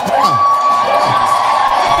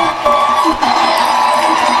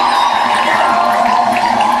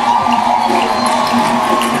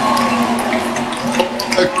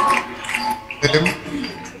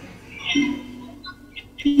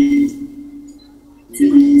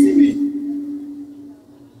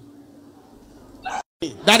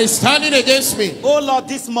 That is standing against me. Oh Lord,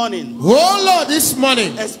 this morning. Oh Lord, this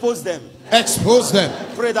morning. Expose them. Expose them.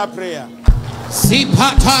 Pray that prayer. Si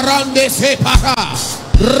patarande se para.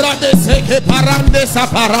 Rade se que parande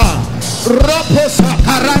sapara. Roposa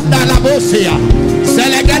caranda la bosia. Se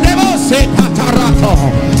le gadebo se patarato.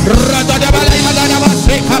 Rada de balaya de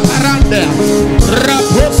base caparande.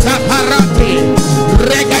 Raposa parati.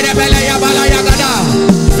 Rega de balaya gada.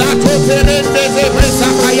 Zato perende se presa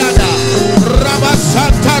cayada.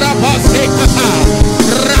 Rabasantara base capa.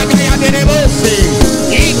 Ragaya de bose.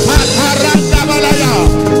 Y pataranda balaya.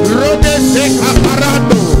 Rode se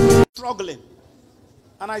caparando. Struggling.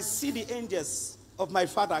 And I see the angels of my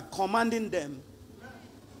father commanding them.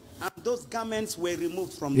 And those garments were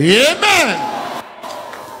removed from them. Amen.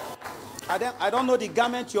 I don't know the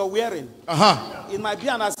garment you're wearing. It might be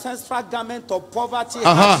an ancestral garment of poverty,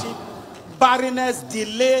 hardship, barrenness,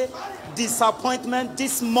 delay, disappointment.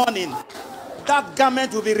 This morning, that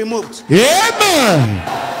garment will be removed. Amen.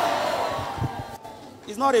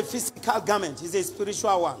 It's not a physical garment, it's a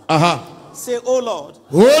spiritual one. Say, oh Lord.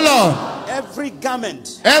 Oh Lord. Every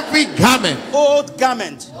garment. Every garment. Old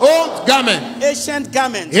garment. Old garment. Ancient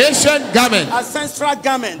garment. Ancient garment. Ancestral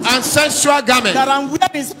garment. Ancestral garment. That I'm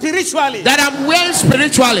wearing spiritually. That I'm wearing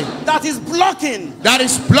spiritually. That is blocking. That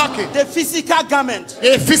is blocking. The physical garment.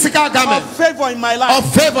 A physical garment. Of favor in my life.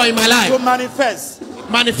 Of favor in my life. To manifest.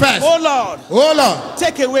 Manifest. Oh Lord. Oh Lord.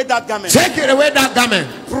 Take away that garment. Take away that garment.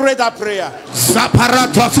 Pray that prayer.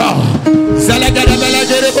 Zaparatoto.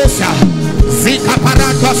 Zelegerebelegerebosha.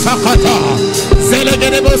 Zikaparato sakata.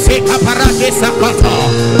 Zelegerebose kaparate sakata.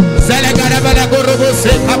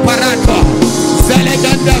 Zelegerebelegerebose kaparato.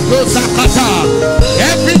 Zelegenda sakata.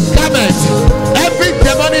 Every garment, every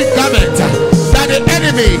demonic garment that the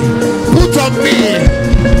enemy put on me,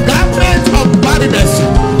 garment of barrenness,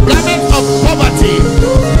 garment of poverty,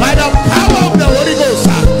 by the power of the Holy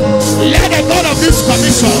Ghost, let the God of this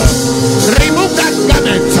commission remove that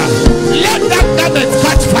garment. Let that garment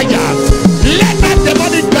catch fire. Let that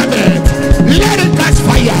demonic garment,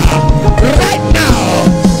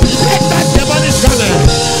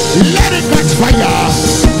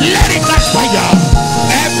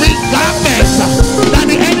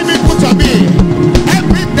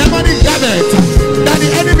 Every demonic garment that the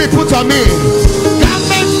enemy put on me,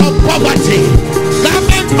 garment of poverty,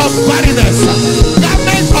 garment of barrenness,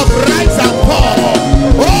 garment of rise and fall.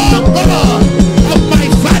 Oh God, of my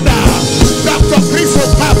father, Dr. Chris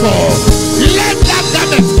Okafor, let that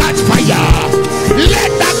garment catch fire.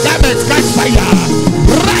 Let that garment catch fire.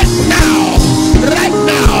 Right now, right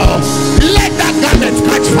now, let that garment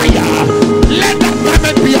catch fire. Let that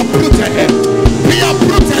garment be uprooted. Be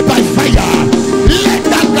uprooted by fire. Let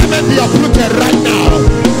that garment be uprooted right now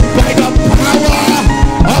by the power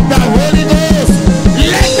of the Holy Ghost.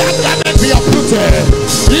 Let that garment be uprooted.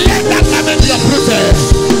 Let that garment be uprooted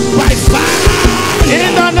by fire.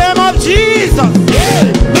 In the name of Jesus.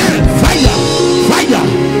 Amen. Fire, fire,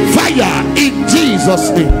 fire in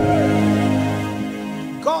Jesus' name.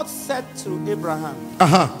 God said to Abraham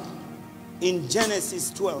in Genesis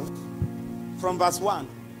 12 from verse 1,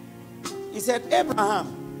 he said,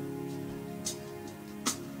 Abraham,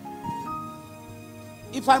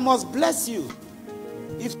 if I must bless you,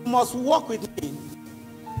 if you must walk with me,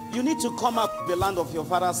 you need to come out of the land of your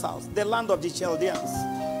father's house, the land of the Chaldeans,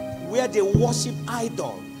 where they worship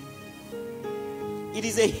idol. It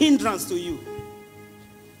is a hindrance to you.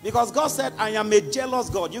 Because God said, I am a jealous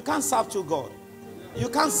God. You can't serve two gods. You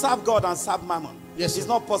can't serve God and serve Mammon. Yes, it's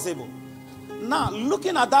not possible. Now,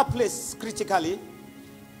 looking at that place critically,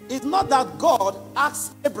 it's not that God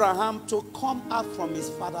asked Abraham to come out from his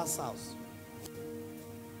father's house.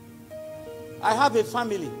 I have a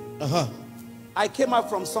family. I came out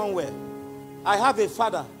from somewhere. I have a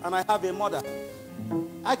father and I have a mother.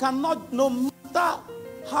 I cannot, no matter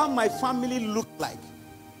how my family look like,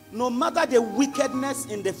 no matter the wickedness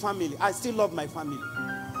in the family, I still love my family.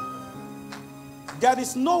 There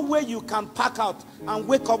is no way you can pack out and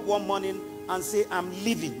wake up one morning and say, I'm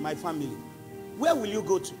leaving my family. Where will you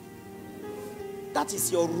go to? That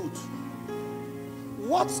is your route.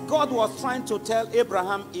 What God was trying to tell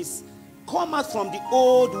Abraham is, come out from the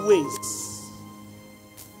old ways,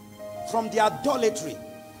 from the idolatry,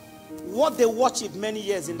 what they worshiped many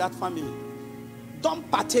years in that family. Don't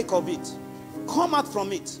partake of it. Come out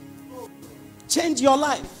from it. Change your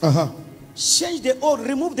life. Change the old,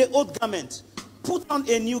 remove the old garment. Put on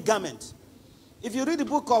a new garment. If you read the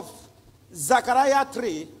book of Zechariah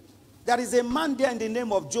 3, there is a man there in the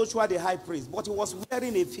name of Joshua the high priest, but he was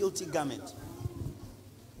wearing a filthy garment.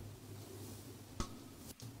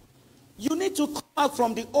 You need to come out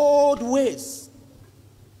from the old ways.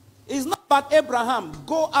 It's not about Abraham.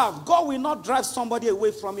 Go out. God will not drive somebody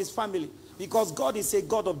away from his family, because God is a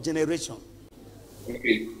God of generation.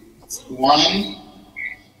 Okay. One.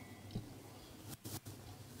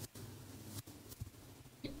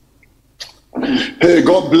 Hey,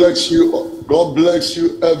 God bless you. God bless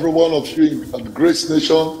you, every one of you at Grace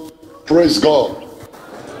Nation. Praise God.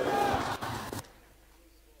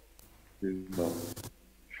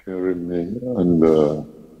 Hearing me, and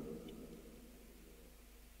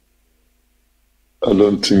I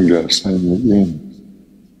don't think they're signing me in.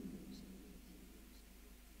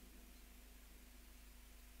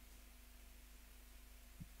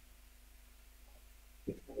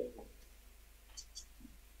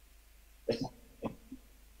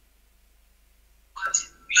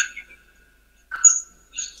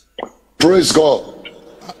 Praise God.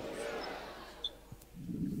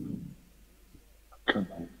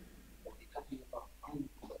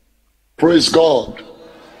 Praise God.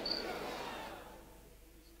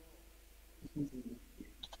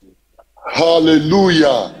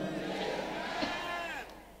 Hallelujah.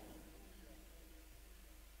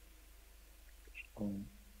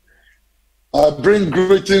 I bring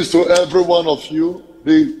greetings to every one of you.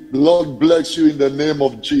 The Lord bless you in the name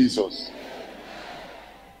of Jesus.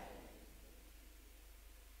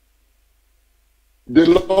 The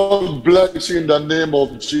Lord bless you in the name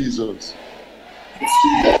of Jesus.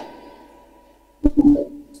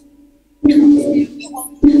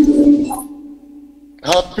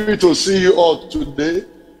 Happy to see you all today.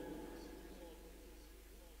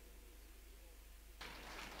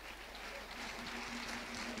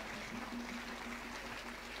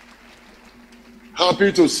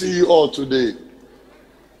 Happy to see you all today.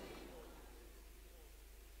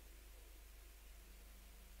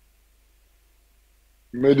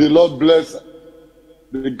 May the Lord bless,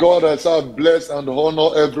 the God has bless and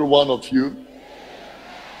honor every one of you.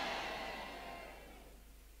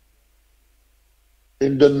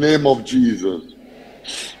 In the name of Jesus.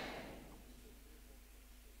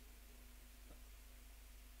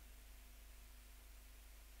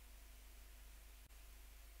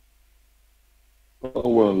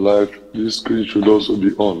 Our life, this screen should also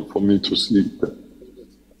be on for me to see that.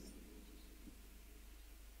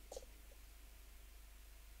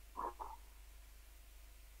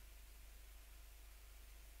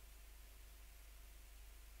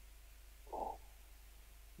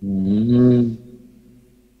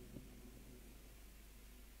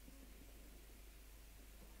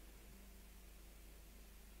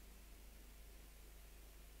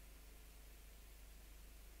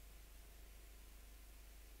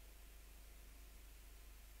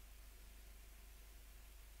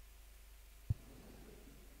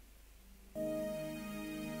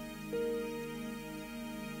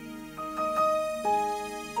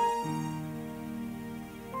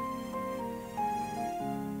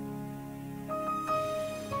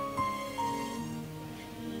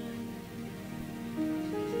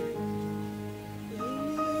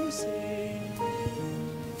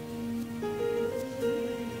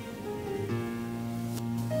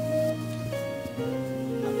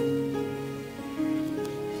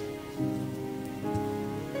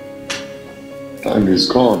 Time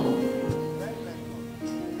is gone.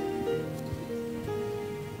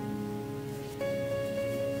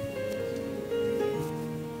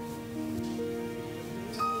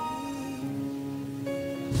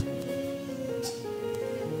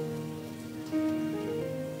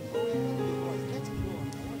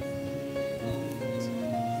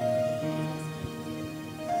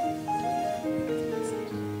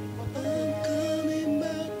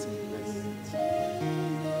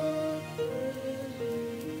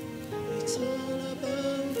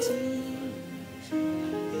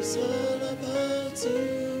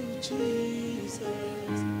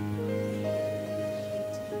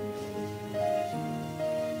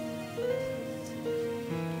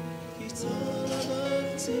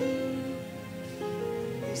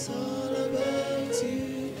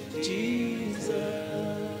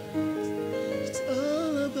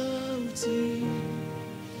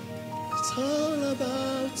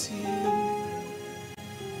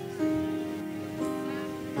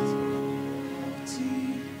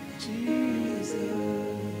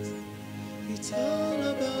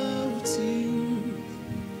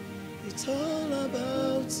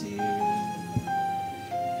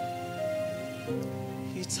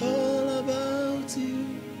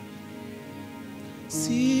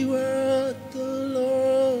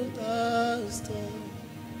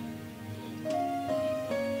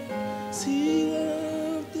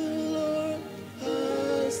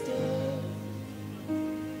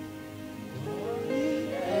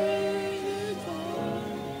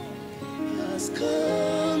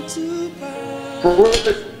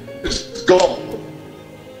 Praise God.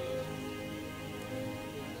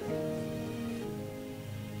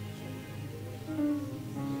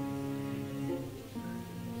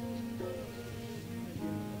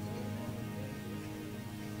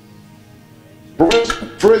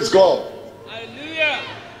 Praise God. Hallelujah.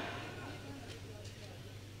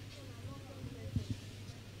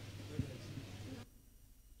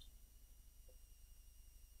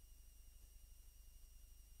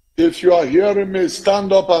 If you are hearing me,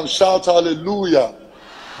 stand up and shout hallelujah.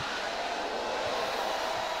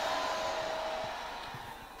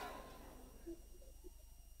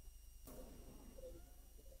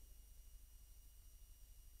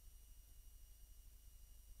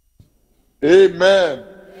 Amen.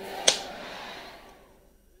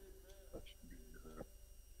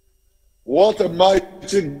 What a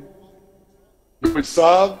mighty God we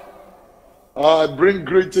serve. I bring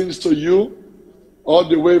greetings to you all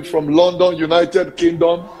the way from London, United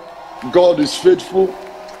Kingdom. God is faithful.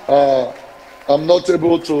 I'm not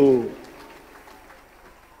able to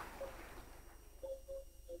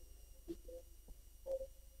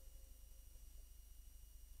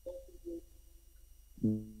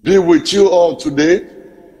be with you all today,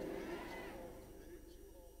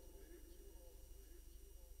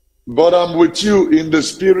 but I'm with you in the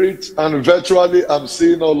spirit, and virtually I'm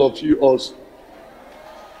seeing all of you also.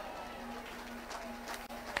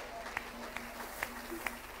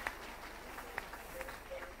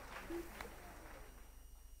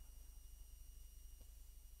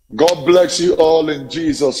 God bless you all in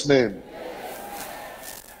Jesus' name.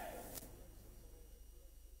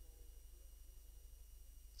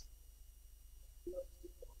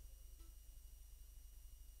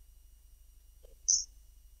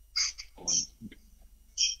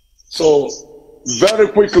 So, very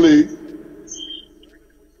quickly,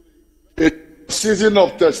 a season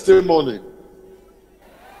of testimony.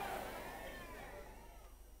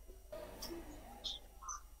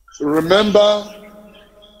 Remember,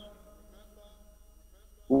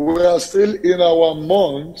 we are still in our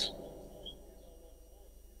month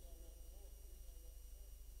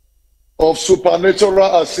of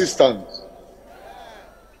supernatural assistance.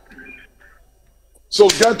 So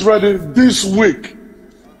get ready. This week,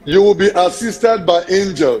 you will be assisted by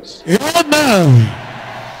angels. Amen.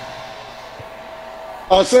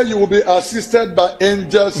 I said you will be assisted by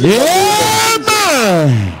angels.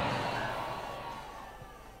 Amen.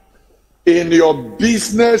 In your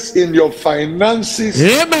business, in your finances,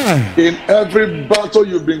 amen, in every battle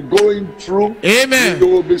you've been going through, amen, you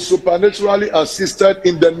will be supernaturally assisted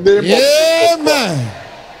in the name of Jesus. Amen.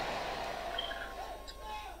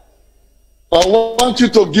 I want you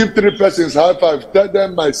to give 3 persons high five. Tell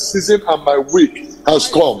them my season and my week has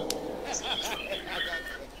come.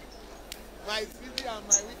 My season and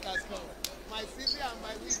my week has come. My season and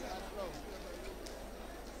my week has come.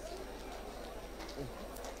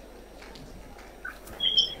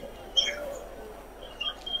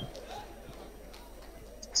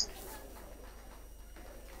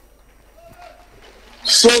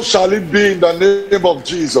 So shall it be in the name of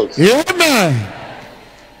Jesus. Amen.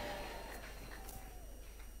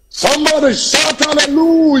 Somebody shout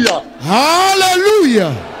hallelujah.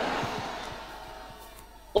 Hallelujah.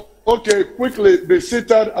 Okay, quickly be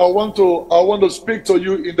seated. I want to speak to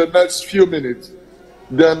you in the next few minutes.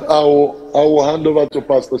 Then I will hand over to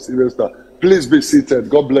Pastor Sylvester. Please be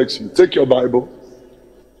seated. God bless you. Take your Bible.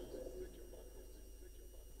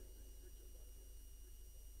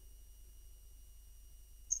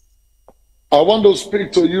 I want to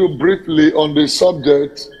speak to you briefly on the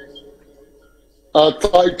subject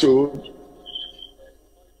titled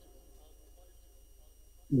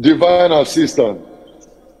Divine Assistance.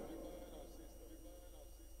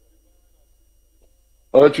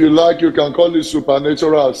 Or if you like, you can call it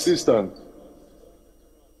supernatural assistance.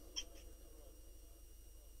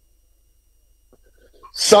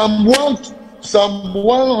 Psalm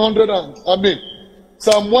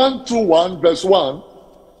 121 verse 1.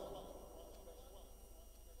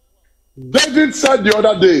 David said the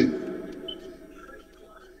other day,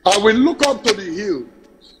 I will look up to the hill,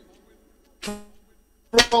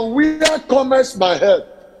 from where cometh my help.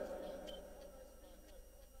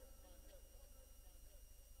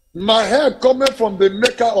 My help cometh from the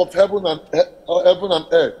maker of heaven and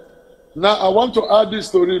earth. Now I want to add this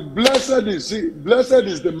story. Blessed is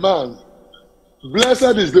the man,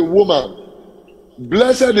 blessed is the woman,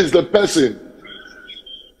 blessed is the person,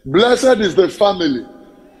 blessed is the family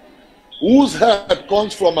whose help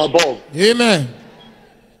comes from above. Amen.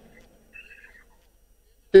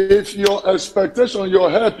 If your expectation, your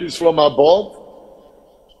help is from above,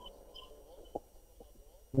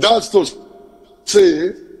 that's to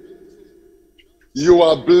say you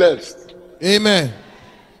are blessed. Amen.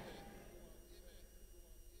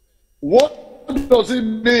 What does it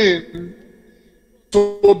mean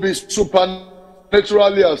to be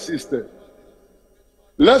supernaturally assisted?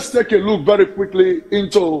 Let's take a look very quickly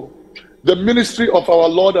into the ministry of our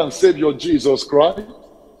Lord and Savior Jesus Christ.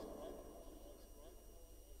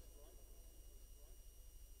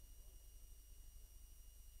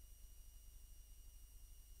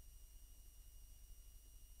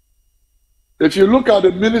 If you look at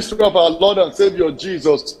the ministry of our Lord and Savior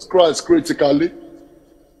Jesus Christ critically,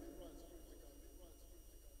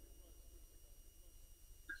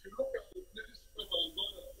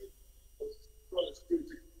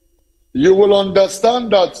 you will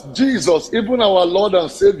understand that Jesus, even our Lord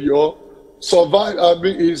and Savior, survived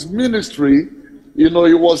his ministry. He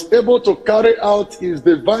was able to carry out his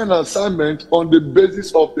divine assignment on the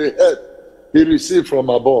basis of the help he received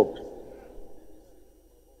from above.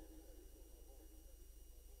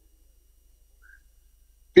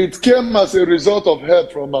 It came as a result of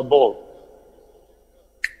help from above.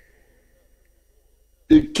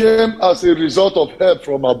 It came as a result of help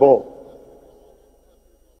from above.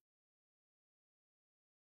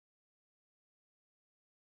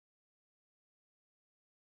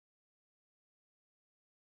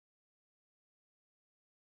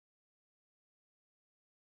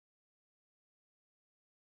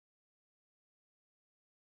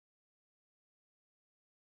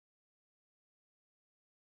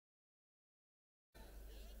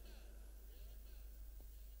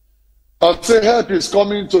 I say help is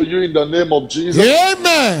coming to you in the name of Jesus.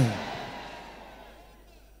 Amen.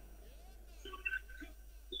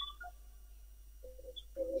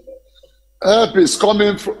 Help is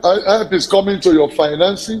coming to your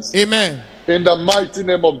finances. Amen. In the mighty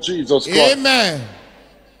name of Jesus Christ. Amen.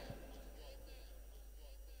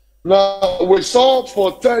 Now we saw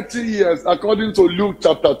for 30 years, according to Luke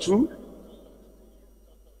chapter 2,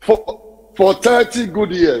 for 30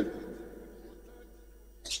 good years,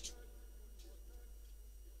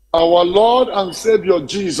 our Lord and Savior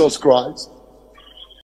Jesus Christ